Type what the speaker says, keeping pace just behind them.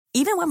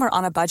Even when we're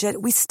on a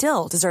budget, we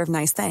still deserve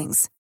nice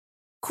things.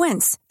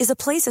 Quince is a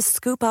place to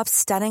scoop up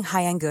stunning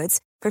high-end goods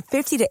for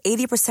 50 to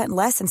 80%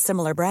 less than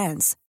similar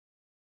brands.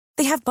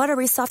 They have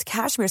buttery soft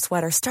cashmere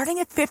sweaters starting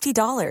at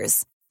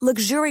 $50,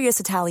 luxurious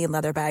Italian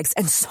leather bags,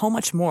 and so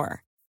much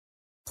more.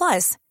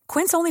 Plus,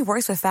 Quince only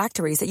works with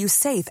factories that use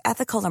safe,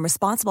 ethical, and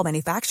responsible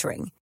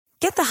manufacturing.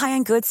 Get the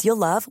high-end goods you'll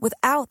love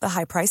without the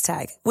high price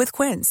tag with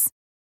Quince.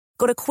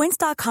 Go to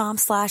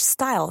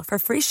quince.com/style for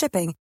free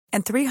shipping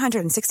and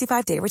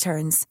 365-day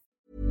returns.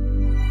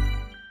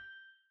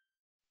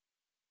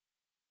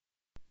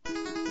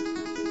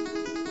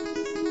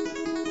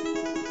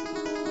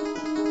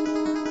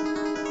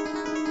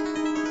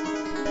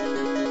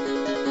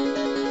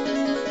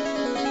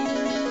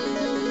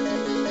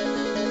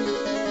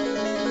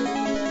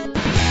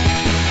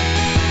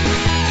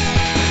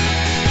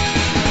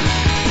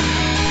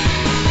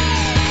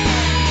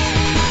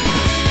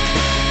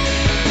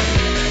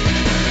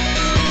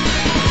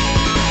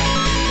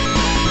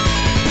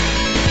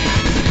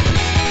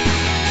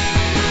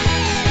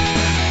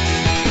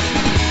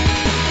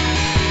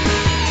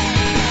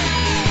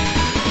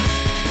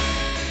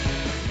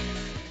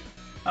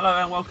 Hello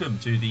and welcome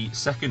to the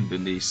second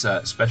in this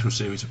special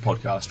series of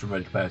podcasts from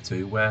Ready Player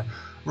 2, where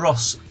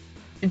Ross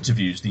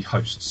interviews the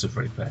hosts of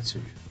Ready Player 2,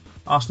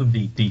 ask them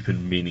the deep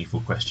and meaningful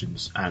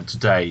questions, and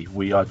today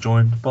we are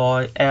joined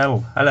by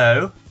Elle.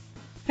 Hello.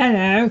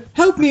 Hello.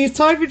 Help me, it's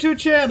tied me to a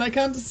chair and I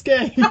can't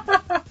escape.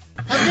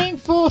 I'm being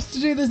forced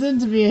to do this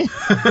interview.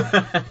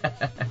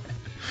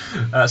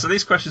 So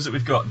these questions that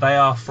we've got, they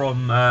are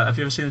from, have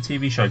you ever seen a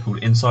TV show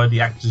called Inside the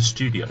Actors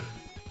Studio?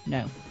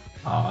 No.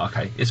 Ah,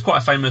 okay. It's quite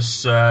a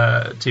famous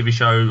TV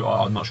show.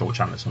 I'm not sure what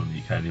channel it's on in the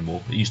UK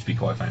anymore. It used to be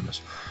quite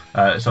famous.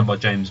 It's done by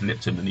James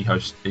Lipton, and he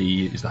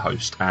is the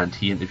host, and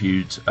he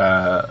interviewed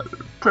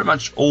pretty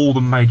much all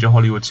the major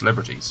Hollywood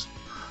celebrities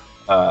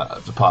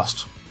of the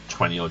past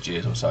 20 odd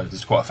years or so.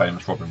 There's quite a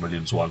famous Robin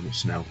Williams one,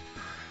 which now,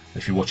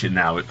 if you watch it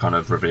now, it kind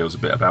of reveals a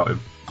bit about him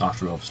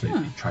after obviously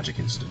the tragic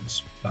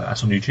incidents.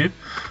 That's on YouTube.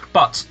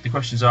 But the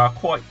questions are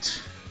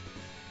quite,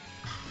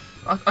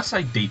 I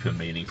say deep and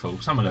meaningful.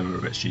 Some of them are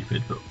a bit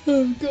stupid, but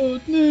Oh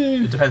God, no.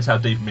 it depends how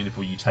deep and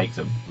meaningful you take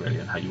them, really,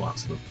 and how you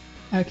answer them.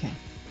 Okay.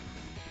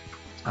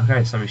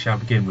 Okay, so we shall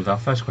begin with our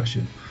first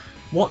question.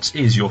 What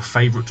is your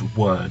favourite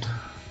word?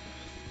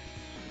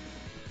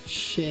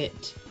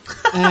 Shit.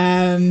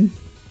 Oh,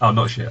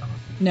 not shit.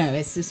 No,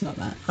 it's not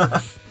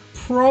that.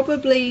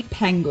 Probably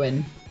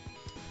penguin.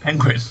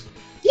 Penguin.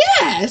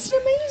 Yeah, it's an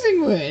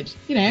amazing word.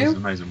 You It's an know,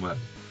 amazing word.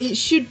 it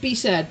should be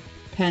said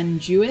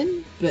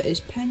penguin, but it's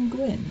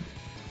penguin.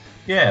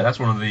 Yeah, that's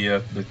one of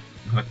the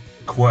kind of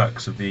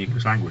quirks of the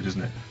English language,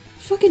 isn't it?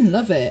 Fucking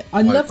love it.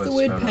 I Right, love the let's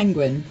word spell that.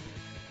 penguin.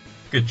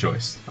 Good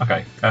choice.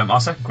 Okay, our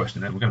second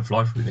question then. We're going to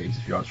fly through these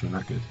if you're answering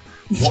that good.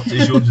 What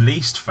is your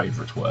least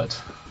favourite word?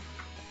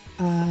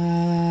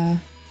 I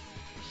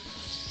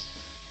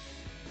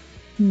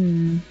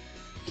don't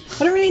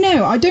really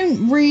know. I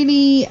don't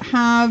really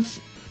have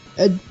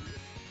a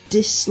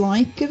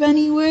dislike of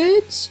any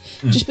words,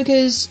 just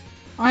because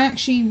I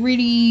actually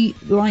really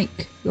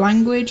like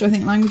language. I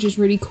think language is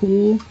really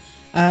cool.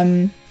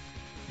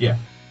 Yeah.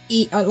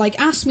 Like,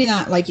 ask me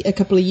that like a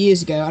couple of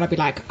years ago, and I'd be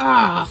like,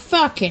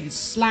 fucking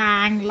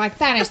slang, like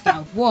that is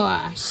the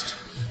worst.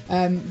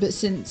 But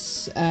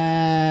since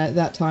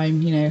that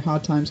time, you know,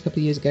 hard times a couple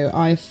of years ago,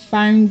 I've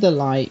found the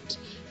light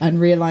and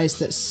realised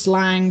that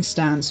slang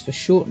stands for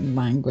shortened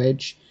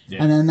language,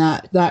 and then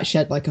that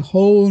shed like a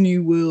whole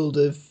new world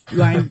of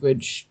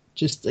language.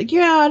 Just like,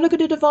 yeah, look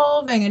at it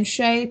evolving and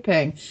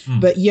shaping.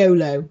 But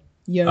YOLO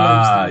is the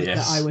word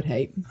that I would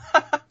hate.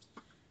 I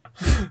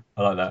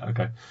like that.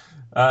 Okay.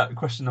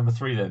 Question number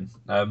 3 then.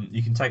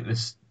 You can take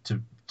this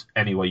to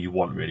any way you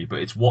want, really, but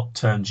it's what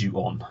turns you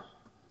on.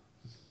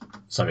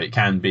 So it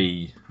can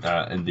be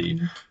in the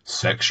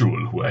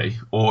sexual way,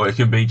 or it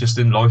can be just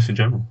in life in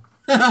general.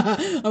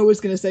 I was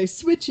going to say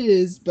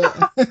switches, but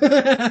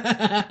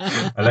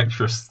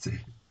Electricity.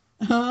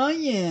 oh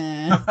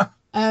yeah.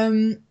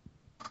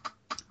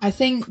 I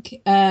think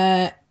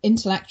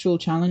intellectual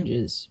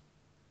challenges.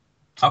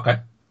 Okay.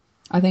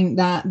 I think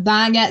that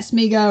gets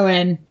me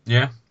going.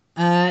 Yeah.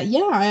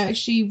 I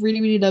actually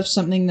really, really love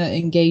something that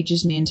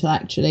engages me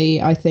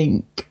intellectually. I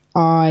think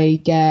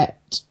I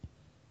get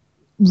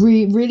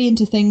really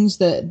into things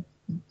that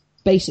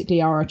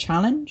basically are a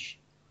challenge.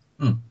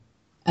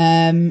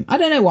 I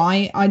don't know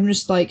why. I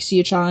just like see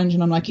a challenge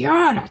and I'm like,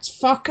 yeah, let's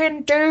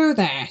fucking do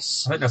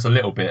this. I think that's a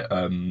little bit.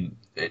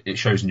 It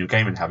shows in your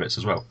gaming habits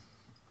as well.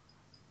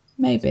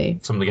 Maybe.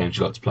 Some of the games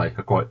you like to play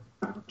are quite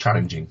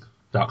challenging.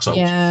 Dark Souls,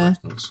 Yeah.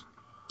 for instance.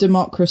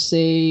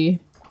 Democracy.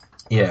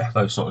 Yeah,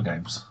 those sort of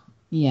games.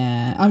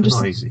 Yeah, I'm just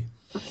Not easy.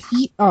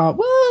 Oh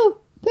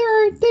well,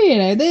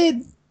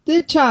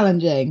 they're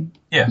challenging.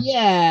 Yeah.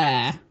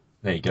 Yeah.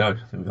 There you go. I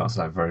think we've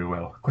answered that very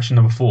well. Question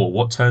number 4.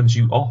 What turns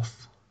you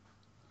off?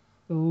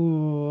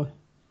 Ooh.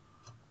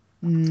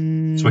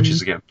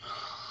 Switches again.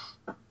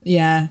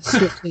 Yeah,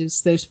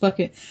 switches. Those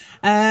fucking.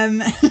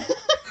 I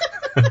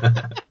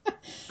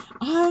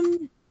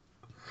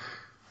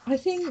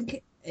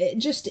think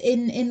just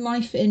in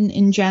life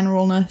in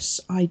generalness,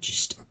 I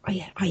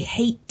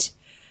hate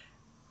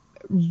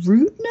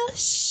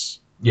rudeness.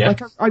 Yeah.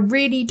 Like I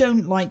really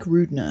don't like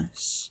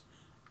rudeness.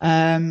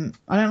 I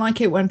don't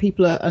like it when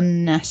people are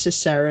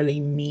unnecessarily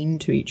mean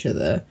to each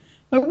other.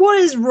 Like, what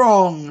is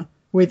wrong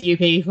with you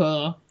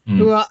people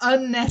who are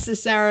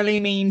unnecessarily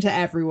mean to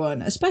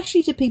everyone,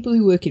 especially to people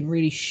who work in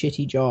really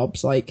shitty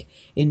jobs, like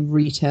in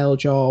retail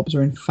jobs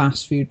or in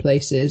fast food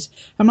places?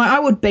 I'm like, I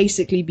would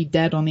basically be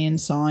dead on the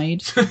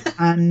inside,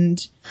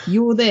 and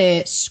you're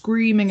there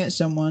screaming at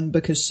someone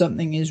because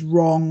something is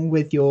wrong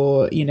with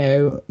your,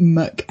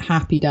 Muck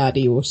Happy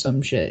Daddy or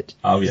some shit.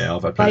 Oh yeah,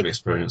 I've had plenty of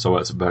experience. I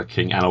worked at Burger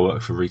King and I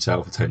worked for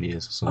retail for 10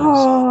 years. So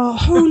oh,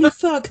 holy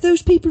fuck!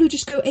 Those people who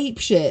just go ape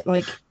shit,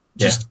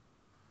 just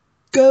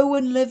go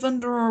and live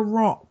under a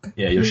rock.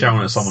 Yeah, you're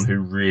shouting at someone who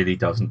really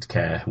doesn't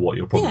care what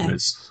your problem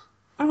is.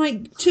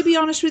 And to be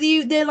honest with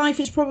you, their life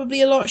is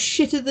probably a lot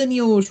shitter than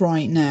yours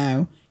right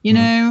now.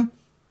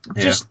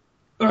 Just.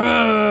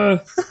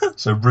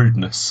 So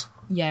rudeness.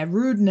 Yeah,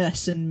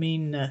 rudeness and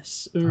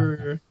meanness.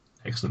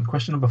 Excellent.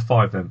 Question number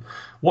 5 then.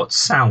 What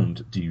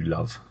sound do you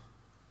love?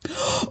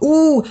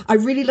 Oh, I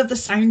really love the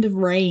sound of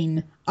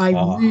rain.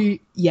 Rich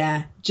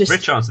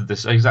answered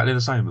this exactly the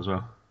same as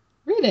well.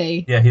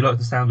 Really? Yeah, he liked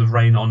the sound of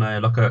rain on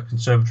a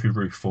conservatory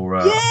roof or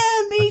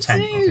me a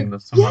tent, too. I think,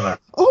 something like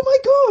that. Oh my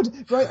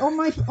god! Right, on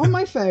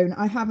my phone,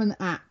 I have an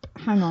app.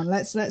 Hang on,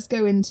 let's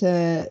go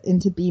into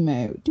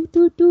BMO.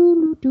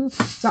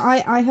 So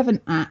I have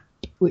an app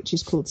which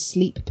is called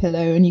Sleep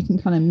Pillow, and you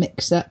can kind of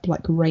mix up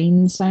like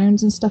rain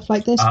sounds and stuff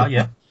like this.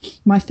 Yeah.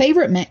 My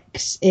favourite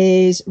mix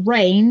is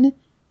rain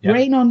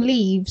on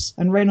leaves,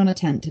 and rain on a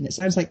tent, and it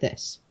sounds like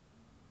this.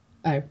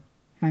 Oh.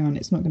 Hang on,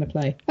 it's not going to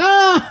play.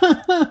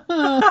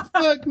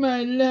 Fuck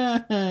my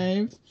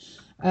life.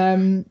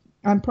 I'm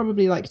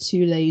probably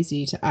too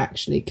lazy to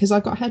actually, because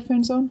I've got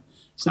headphones on,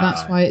 so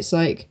that's why it's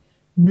like,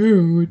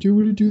 no, I do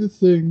want to do the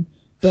thing.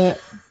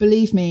 But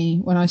believe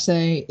me when I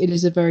say it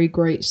is a very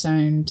great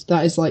sound.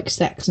 That is like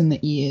sex in the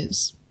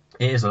ears.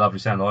 It is a lovely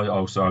sound. I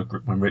also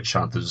agree, when Rich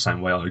chanted the same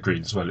way, I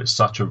agreed as well. It's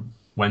such a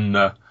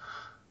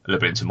a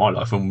little bit into my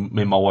life, when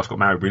me and my wife got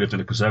married, we lived in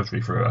a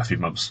conservatory for a few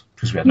months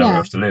because we had nowhere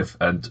else to live,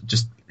 and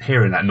just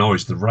hearing that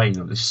noise, the rain,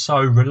 is so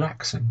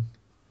relaxing.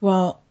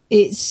 Well,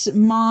 it's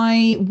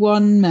my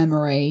one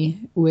memory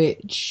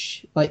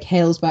which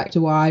hails back to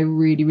why I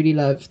really, really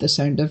love the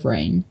sound of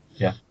rain.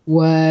 Yeah.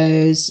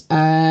 Was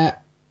I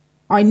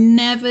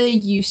never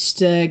used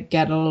to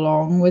get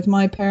along with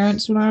my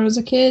parents when I was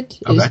a kid.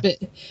 It was a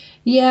bit,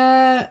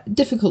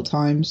 difficult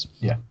times.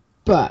 Yeah.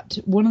 But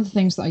one of the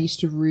things that I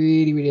used to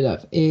really, really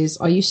love is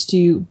I used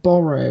to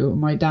borrow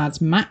my dad's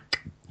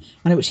Mac,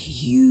 and it was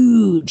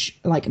huge,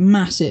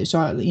 massive. So,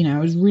 I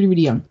was really,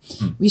 really young.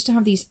 We used to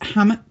have these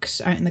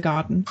hammocks out in the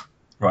garden.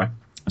 Right.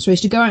 So I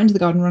used to go out into the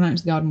garden, run out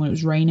into the garden when it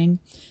was raining,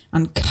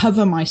 and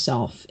cover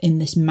myself in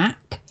this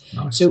Mac.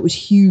 Nice. So it was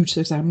huge. So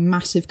it was like a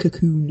massive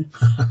cocoon.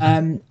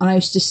 And I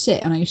used to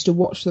sit and I used to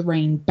watch the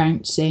rain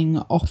bouncing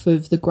off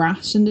of the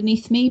grass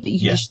underneath me. But you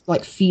can just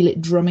feel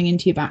it drumming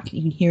into your back.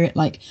 You can hear it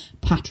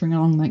pattering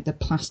along the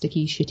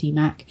plasticky, shitty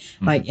Mac.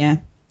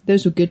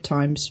 Those were good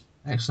times.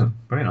 Excellent.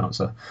 Brilliant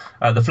answer.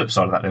 The flip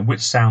side of that then, which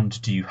sound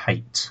do you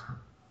hate?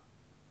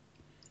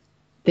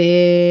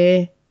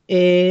 There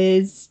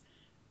is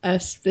a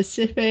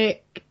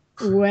specific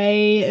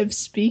way of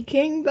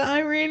speaking that I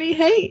really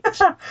hate.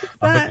 I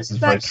think this is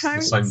very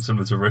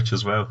similar to Rich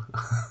as well.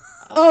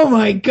 Oh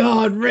my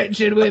god,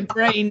 Richard, we're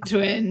brain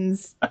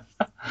twins.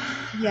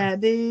 Yeah,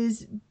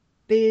 there's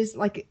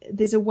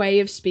a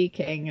way of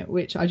speaking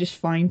which I just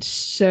find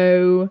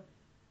so,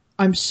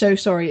 I'm so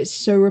sorry, it's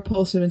so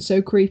repulsive and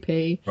so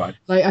creepy. Right.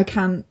 I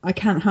can't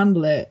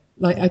handle it.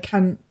 I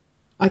can't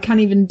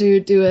even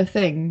do a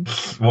thing.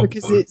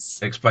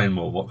 It's explain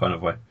more. What kind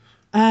of way?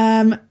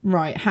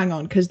 Right, hang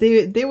on, because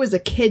there was a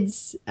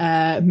kids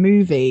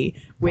movie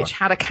which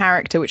had a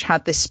character which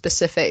had this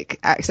specific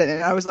accent,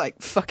 and I was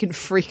fucking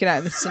freaking out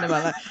in the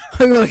cinema.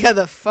 I'm gonna get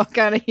the fuck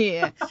out of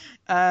here.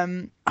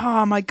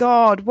 Oh my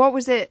god, what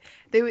was it?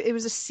 It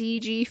was a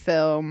CG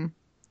film,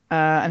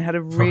 and had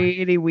a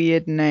really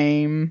weird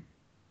name.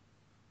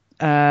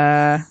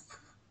 Oh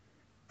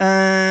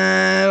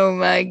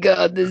my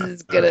god, this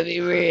is gonna be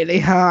really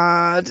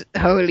hard.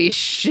 Holy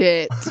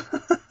shit.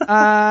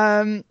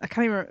 I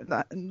can't even remember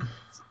that.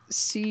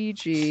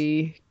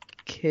 CG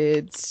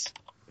kids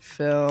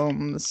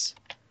films.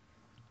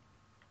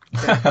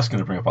 That's going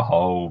to bring up a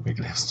whole big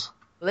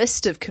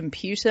list of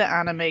computer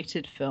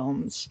animated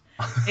films.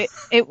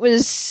 It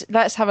was,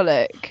 let's have a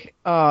look.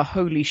 Oh,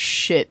 holy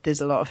shit,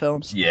 there's a lot of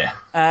films. Yeah.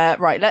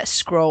 Right, let's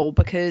scroll,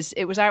 because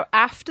it was out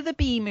after the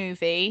B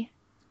movie.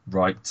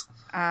 Right.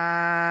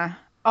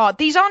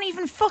 These aren't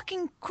even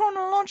fucking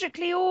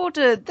chronologically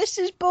ordered. This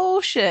is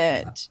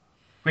bullshit.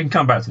 We can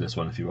come back to this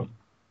one if you want.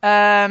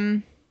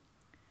 I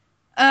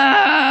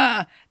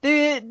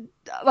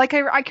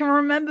can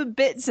remember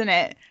bits in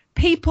it.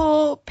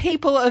 People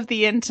of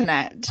the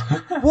internet.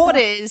 What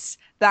is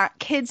that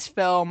kids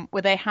film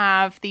where they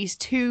have these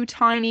two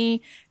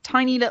tiny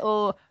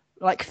little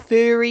like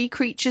furry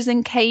creatures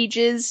in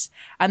cages,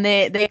 and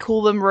they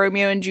call them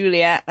Romeo and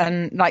Juliet.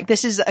 And like,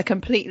 this is a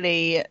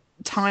completely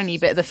tiny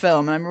bit of the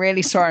film, and I'm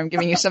really sorry I'm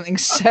giving you something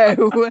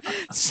so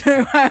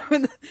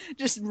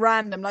just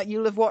random. Like,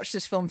 you'll have watched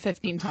this film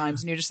 15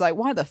 times and you're just like,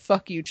 why the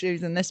fuck are you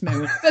choosing this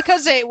moment?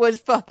 Because it was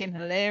fucking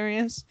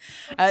hilarious.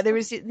 There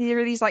are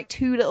these like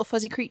two little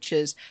fuzzy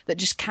creatures that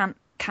just can't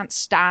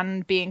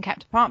stand being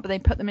kept apart, but they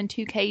put them in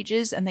two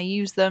cages and they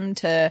use them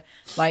to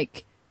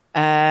like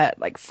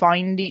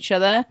find each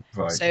other.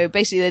 Right. So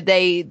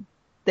basically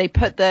they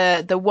put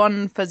the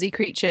one fuzzy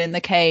creature in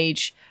the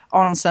cage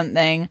on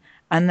something,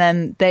 and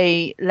then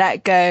they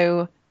let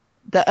go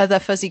the other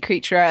fuzzy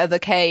creature out of the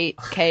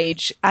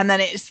cage, and then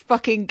it's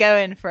fucking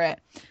going for it.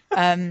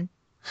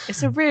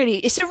 It's a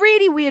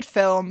really weird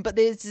film, but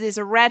there's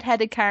a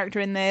red-headed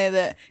character in there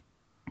that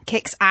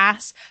kicks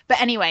ass.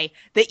 But anyway,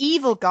 the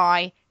evil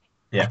guy,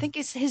 I think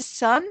it's his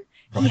son.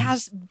 Right. He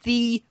has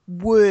the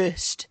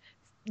worst.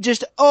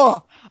 Just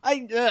no.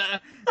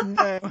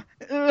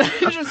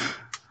 Just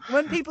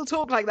when people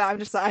talk like that, I'm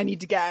just like, I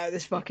need to get out of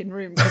this fucking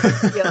room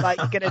because I feel like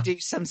you're gonna do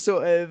some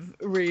sort of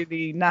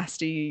really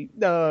nasty.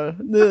 All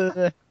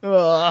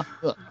right,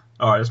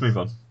 let's move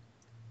on.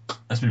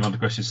 Let's move on to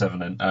question 7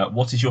 then.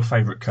 What is your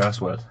favourite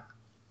curse word?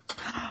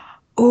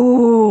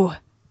 Ooh,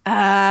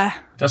 it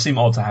does seem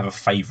odd to have a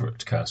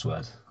favourite curse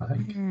word, I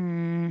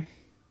think.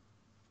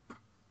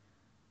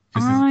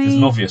 There's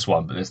an obvious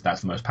one, but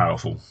that's the most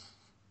powerful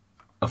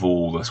of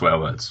all the swear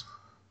words.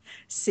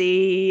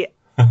 See,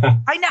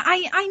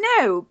 I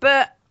know,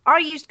 but I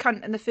used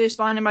cunt in the first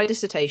line of my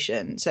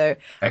dissertation, so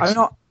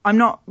excellent. I'm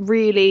not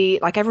really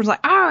like, everyone's like,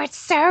 oh, it's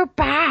so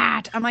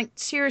bad. I'm like,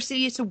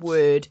 seriously, it's a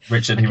word.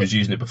 Richard, he was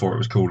using it before it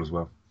was cool as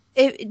well.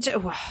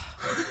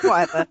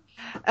 Whatever.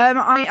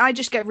 I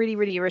just get really,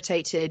 really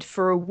irritated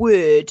for a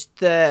word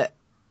that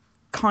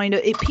kind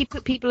of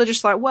people are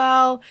just like,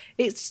 well,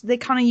 they're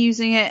kind of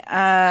using it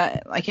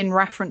like in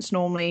reference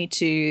normally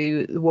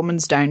to the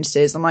woman's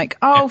downstairs. I'm like,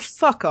 oh,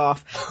 fuck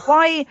off.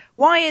 Why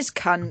is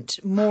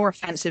cunt more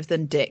offensive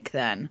than dick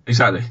then?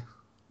 Exactly.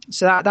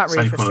 So that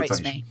really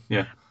frustrates me.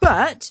 Yeah.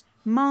 But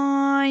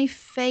my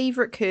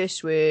favourite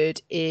curse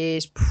word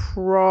is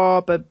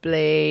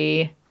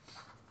probably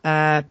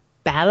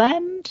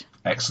bellend.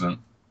 Excellent.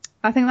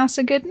 I think that's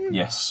a good one.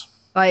 Yes.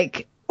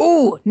 Like,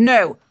 oh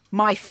no,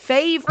 my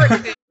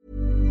favourite.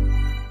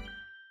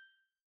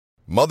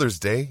 Mother's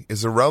Day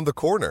is around the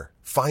corner.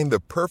 Find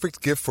the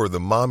perfect gift for the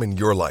mom in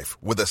your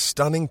life with a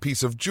stunning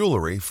piece of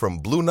jewelry from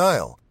Blue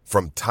Nile.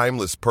 From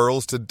timeless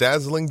pearls to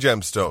dazzling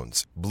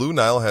gemstones, Blue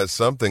Nile has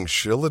something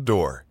she'll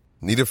adore.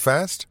 Need it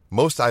fast?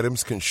 Most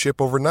items can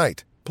ship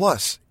overnight.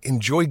 Plus,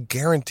 enjoy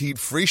guaranteed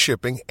free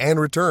shipping and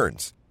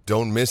returns.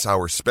 Don't miss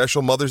our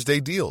special Mother's Day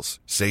deals.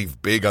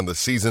 Save big on the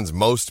season's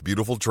most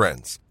beautiful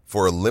trends.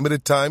 For a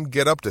limited time,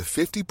 get up to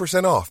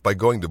 50% off by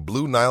going to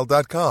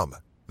BlueNile.com.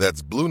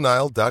 That's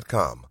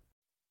BlueNile.com.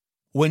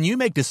 When you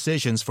make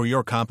decisions for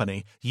your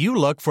company, you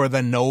look for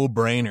the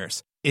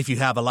no-brainers. If you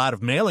have a lot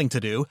of mailing to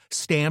do,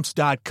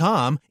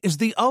 Stamps.com is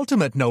the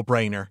ultimate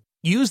no-brainer.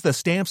 Use the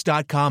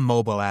Stamps.com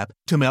mobile app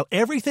to mail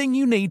everything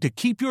you need to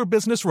keep your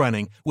business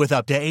running with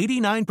up to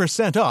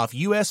 89% off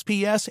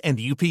USPS and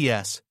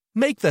UPS.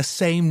 Make the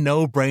same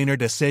no-brainer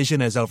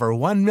decision as over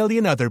 1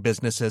 million other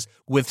businesses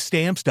with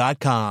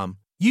Stamps.com.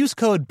 Use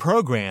code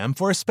PROGRAM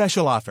for a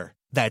special offer.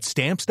 That's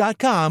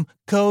Stamps.com,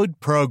 code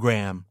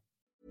PROGRAM.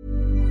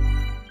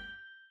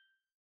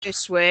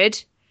 Curse word.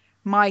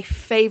 My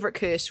favourite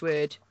curse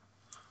word.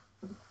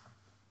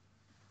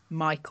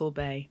 Michael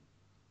Bay.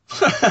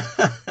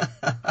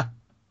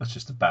 That's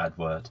just a bad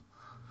word.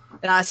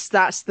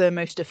 That's the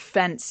most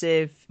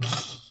offensive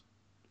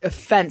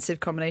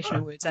combination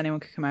of words anyone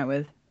could come out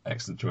with.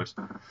 Excellent choice.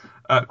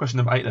 Question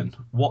number 8 then.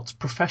 What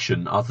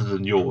profession other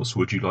than yours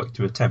would you like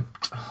to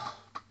attempt?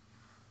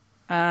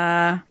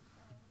 So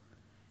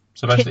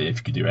basically, if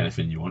you could do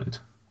anything you wanted.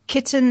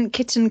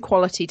 Kitten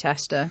quality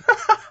tester.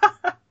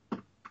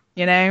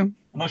 You know? I'm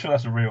not sure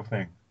that's a real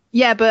thing.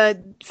 Yeah, but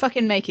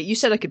fucking make it. You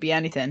said I could be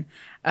anything.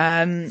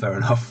 Fair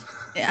enough.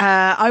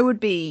 I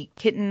would be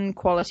kitten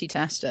quality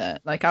tester.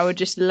 Like, I would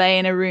just lay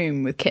in a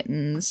room with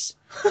kittens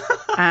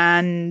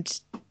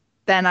and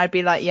then I'd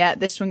be like, yeah,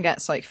 this one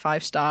gets like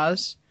 5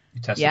 stars.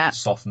 You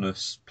test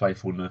softness,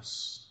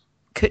 playfulness,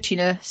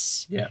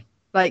 cutchiness. Yeah.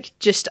 Like,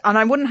 and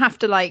I wouldn't have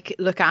to like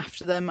look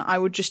after them. I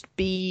would just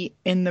be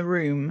in the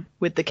room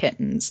with the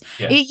kittens.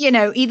 Yeah. You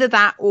know, either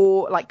that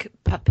or like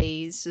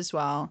puppies as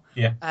well.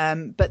 Yeah.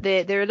 But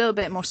they're a little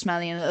bit more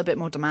smelly and a little bit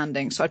more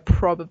demanding. So I'd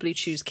probably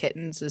choose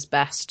kittens as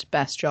best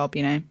job,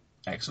 you know.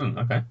 Excellent.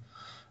 Okay.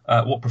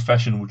 What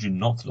profession would you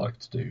not like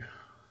to do?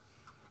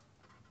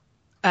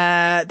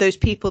 Those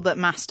people that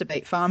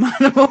masturbate farm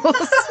animals.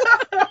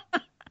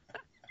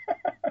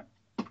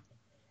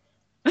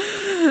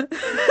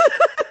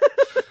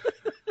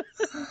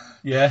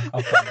 Yeah,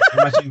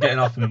 imagine getting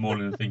up in the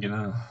morning and thinking,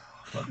 oh,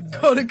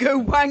 gotta go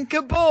wank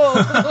a ball.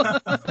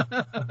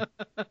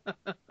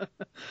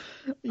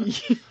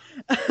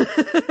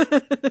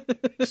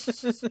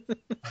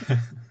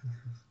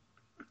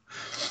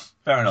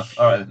 Fair enough.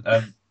 All right.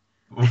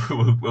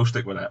 We'll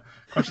stick with that.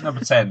 Question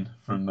number 10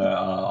 from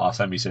our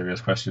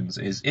semi-serious questions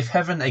is: if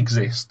heaven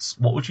exists,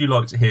 what would you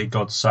like to hear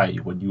God say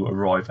when you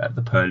arrive at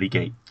the pearly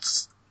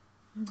gates?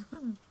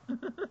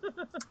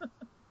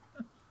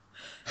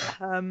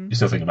 You're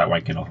still thinking about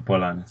wanking off a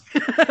pull, aren't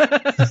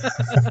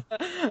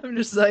I'm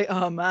just like,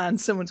 oh man,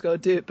 someone's got to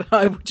do it, but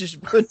I would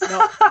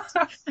not.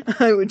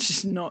 I would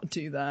just not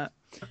do that.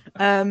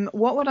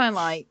 What would I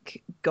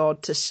like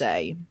God to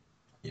say?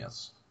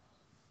 Yes.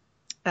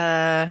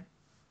 Uh,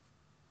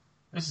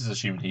 This is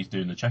assuming he's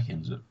doing the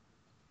check-ins at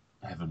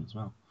heaven as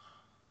well.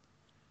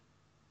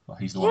 Well,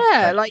 he's the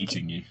one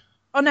eating you.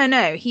 Oh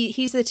no,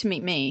 he's there to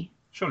meet me.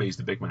 Surely he's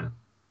the big man.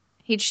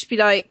 He'd just be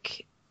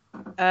like,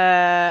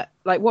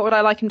 what would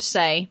I like him to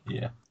say?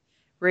 Yeah.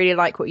 Really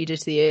like what you did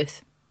to the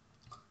earth.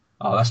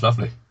 Oh, that's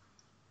lovely.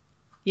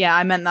 Yeah,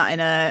 I meant that in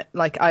a,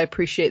 like, I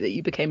appreciate that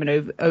you became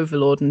an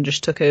overlord and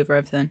just took over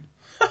everything.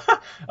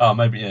 Oh,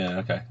 maybe, yeah,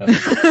 okay.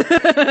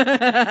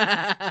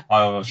 I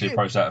obviously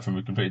approached that from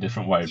a completely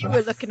different way. You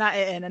were looking at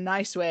it in a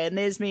nice way, and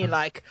there's me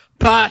like,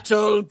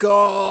 Battle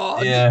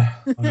God! Yeah,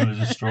 I'm going to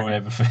destroy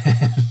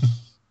everything.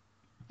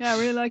 Yeah, I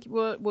really like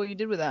what you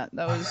did with that.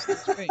 That was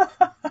great.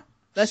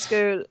 Let's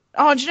go.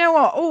 Oh, do you know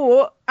what?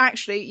 Or,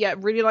 actually, yeah,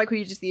 really like what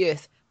you did to the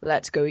earth.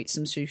 Let's go eat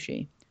some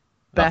sushi.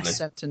 Lovely. Best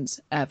sentence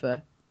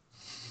ever.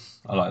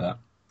 I like that.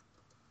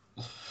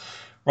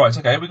 Right,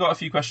 okay, we got a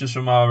few questions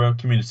from our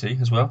community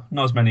as well.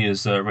 Not as many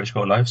as Rich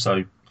got low,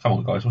 so come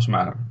on, guys, what's the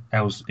matter?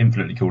 Elle's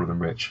infinitely cooler than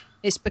Rich.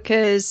 It's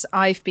because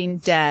I've been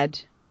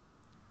dead.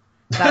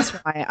 That's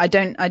why. I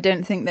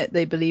don't think that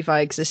they believe I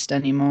exist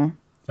anymore.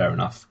 Fair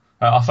enough.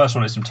 Our first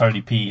one is from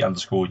Tony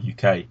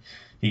P_UK.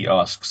 He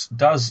asks,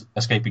 does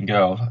Escaping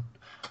Girl,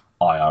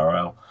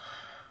 IRL,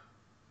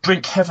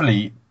 drink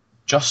heavily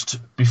just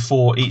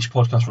before each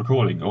podcast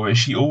recording, or is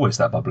she always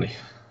that bubbly?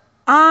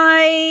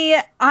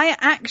 I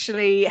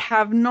actually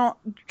have not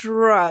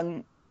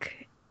drunk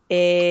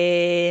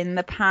in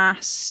the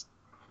past.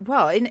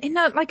 Well, in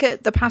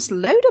the past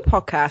load of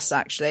podcasts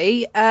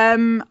actually.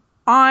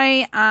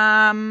 I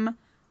am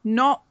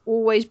not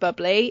always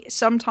bubbly.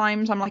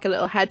 Sometimes I'm like a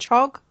little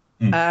hedgehog.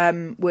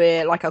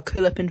 Where like I'll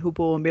curl up into a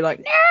ball and be like,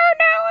 no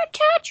one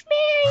touch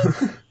me.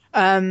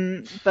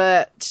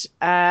 But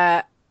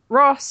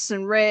Ross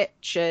and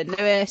Rich and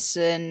Lewis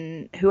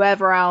and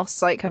whoever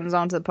else like comes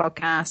onto the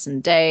podcast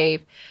and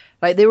Dave,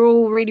 like they're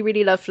all really,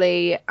 really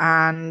lovely,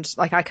 and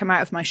like I come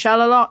out of my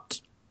shell a lot.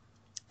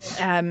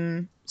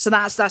 So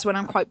that's when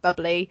I'm quite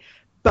bubbly.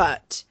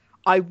 But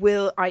I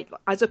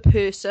as a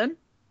person,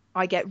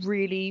 I get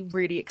really,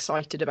 really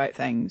excited about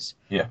things.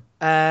 Yeah.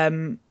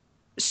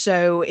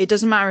 So it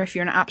doesn't matter if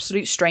you're an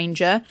absolute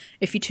stranger.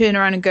 If you turn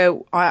around and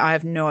go, I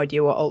have no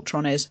idea what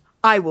Ultron is,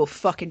 I will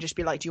fucking just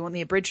be like, do you want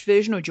the abridged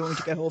version, or do you want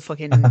me to go all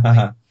fucking?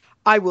 Like,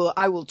 I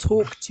will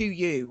talk to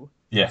you,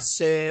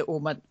 sir or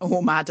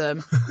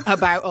madam,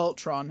 about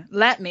Ultron.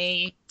 Let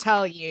me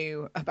tell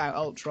you about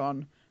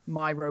Ultron,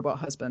 my robot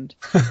husband.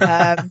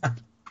 I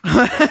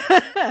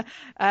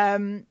don't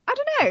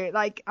know.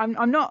 Like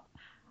I'm not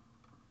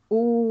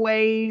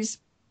always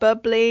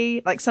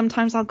bubbly. Like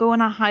sometimes I'll go on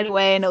a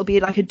hideaway and it'll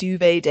be like a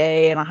duvet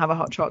day, and I'll have a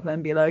hot chocolate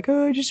and be like,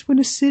 oh, I just want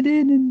to sit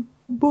in and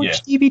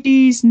watch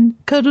DVDs and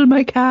cuddle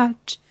my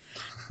cat.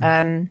 They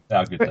are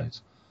good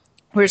days.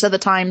 Whereas other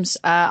times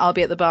I'll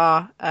be at the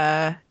bar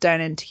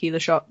down in tequila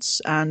shots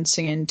and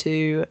singing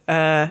to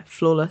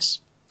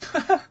Flawless.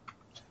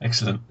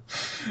 Excellent.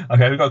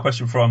 Okay, we've got a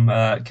question from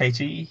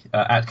Katie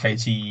at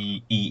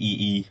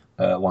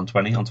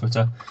KTEEE120 on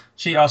Twitter.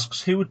 She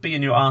asks, who would be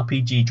in your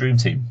RPG dream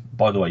team?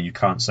 By the way, you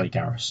can't say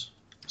Garrus.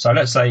 So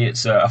let's say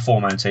it's a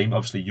 4-man team.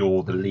 Obviously,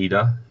 you're the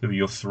leader. Who are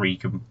your 3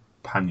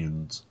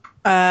 companions?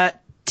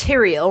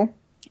 Tyrael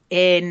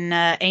in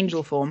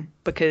angel form,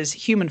 because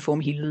human form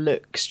he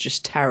looks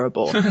just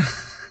terrible.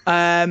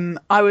 I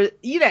was,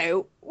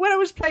 when I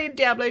was playing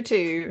Diablo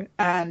 2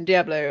 and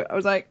Diablo, I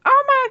was like,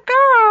 oh my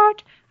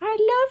god,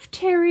 I love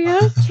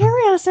Tyrael.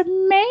 Tyrael's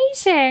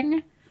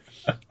amazing.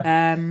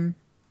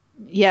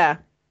 Yeah,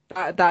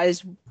 that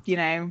is,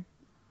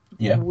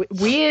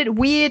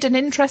 weird and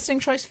interesting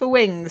choice for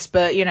wings,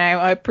 but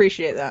I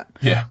appreciate that.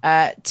 Yeah.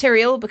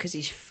 Tyrael, because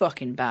he's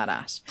fucking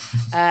badass.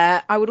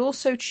 I would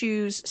also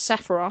choose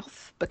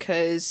Sephiroth,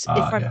 because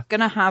if I'm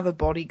gonna have a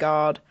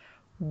bodyguard,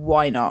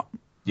 why not?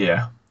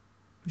 Yeah.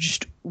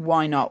 Just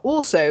why not?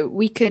 Also,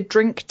 we could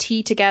drink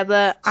tea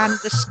together and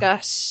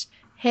discuss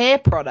hair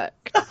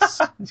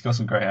products. He's got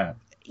some great hair.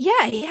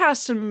 Yeah, he has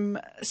some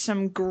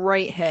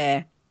great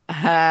hair.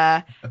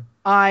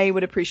 I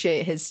would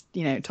appreciate his,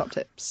 top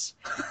tips.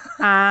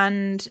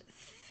 And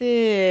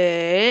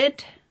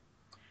third,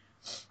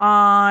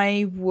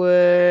 I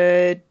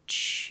would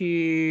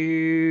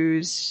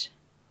choose.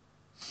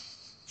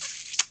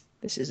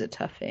 This is a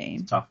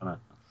toughie. Tough, isn't it?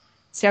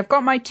 See, I've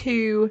got my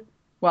 2.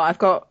 Well, I've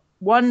got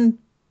one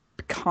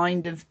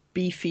kind of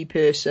beefy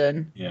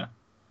person. Yeah.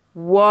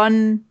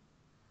 One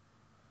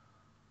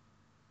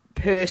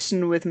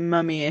person with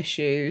mummy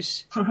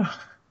issues.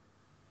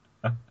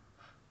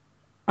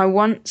 I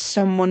want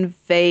someone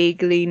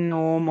vaguely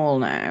normal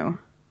now.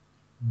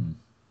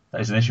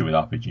 That is an issue with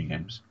RPG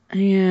games.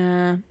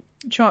 Yeah.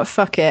 Do you know what?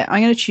 Fuck it.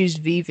 I'm going to choose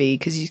Vivi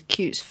because he's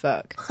cute as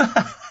fuck.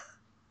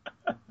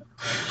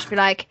 Just be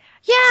like,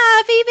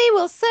 yeah, Vivi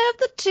will serve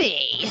the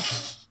tea.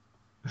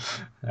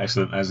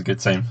 Excellent. That's a good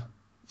team.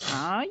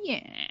 Oh,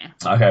 yeah.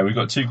 Okay, we've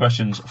got 2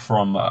 questions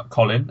from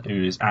Colin,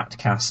 who is at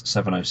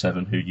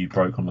Cass707, who you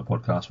broke on the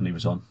podcast when he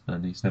was on,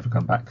 and he's never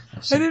come back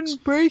since. I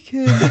didn't break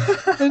him.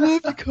 I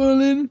love you,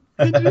 Colin.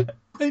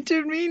 I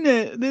didn't mean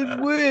it. The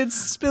words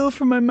spill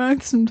from my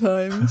mouth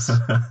sometimes.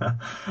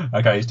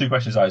 Okay, his 2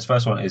 questions are. His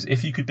first one is,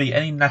 if you could be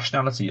any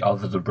nationality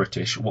other than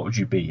British, what would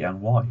you be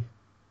and why?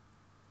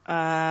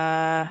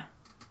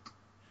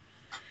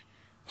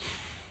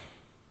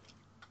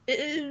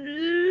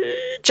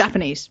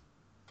 Japanese.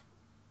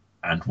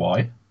 And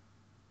why?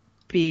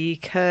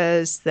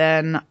 Because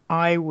then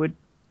I would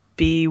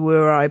be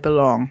where I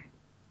belong,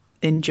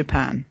 in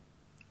Japan.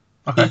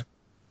 Okay.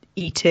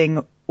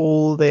 Eating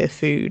all their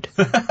food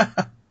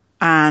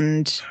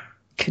and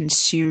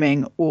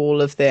consuming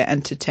all of their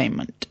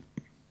entertainment.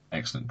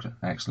 Excellent,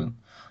 excellent.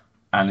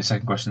 And the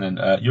second question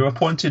then, you're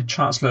appointed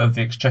Chancellor of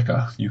the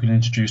Exchequer. You can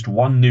introduce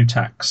one new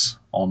tax.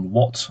 On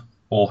what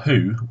or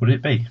who would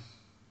it be?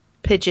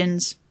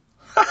 Pigeons.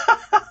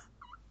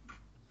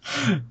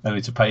 They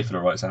need to pay for the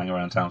right to hang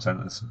around town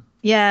centres.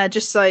 Yeah,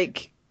 just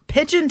like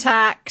pigeon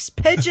tax,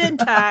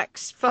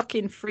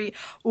 fucking free,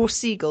 or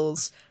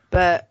seagulls.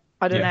 But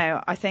I don't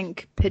know. I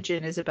think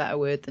pigeon is a better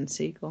word than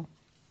seagull.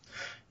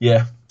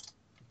 Yeah.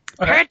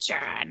 Okay.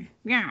 Pigeon.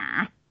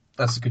 Yeah.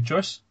 That's a good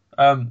choice.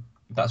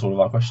 That's all of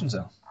our questions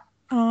now.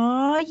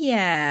 Oh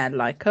yeah,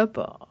 like a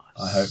boss.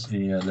 I hope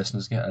the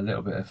listeners get a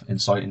little bit of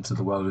insight into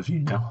the world of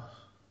you now.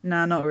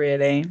 No, not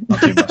really.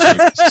 Not too much.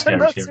 It's a scary,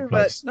 not scary too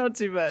place. much. Not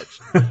too much.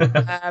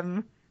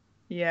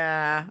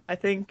 Yeah, I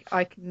think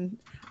I can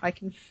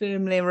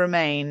firmly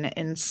remain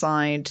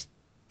inside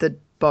the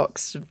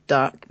box of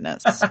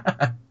darkness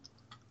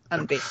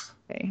and be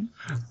happy.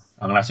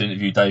 I'm going to have to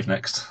interview Dave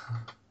next.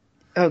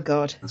 Oh,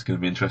 God. That's going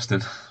to be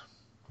interesting.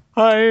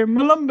 I'm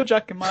a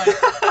lumberjack in my...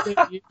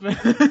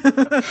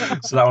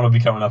 So that one will be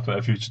coming up at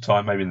a future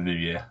time, maybe in the new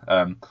year.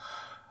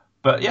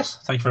 But yes,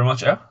 thank you very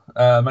much,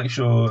 El. Make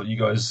sure you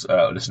guys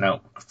listen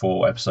out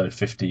for episode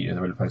 50 of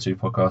the Ready Player 2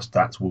 podcast.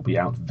 That will be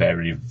out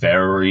very,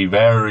 very,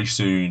 very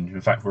soon. In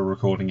fact, we're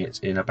recording it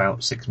in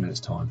about 6 minutes'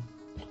 time.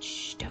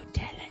 Shh, don't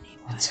tell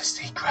anyone. It's a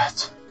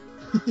secret.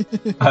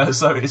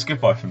 So it's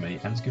goodbye from me,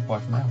 and it's goodbye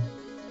from El.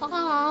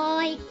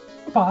 Bye.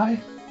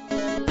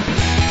 Bye.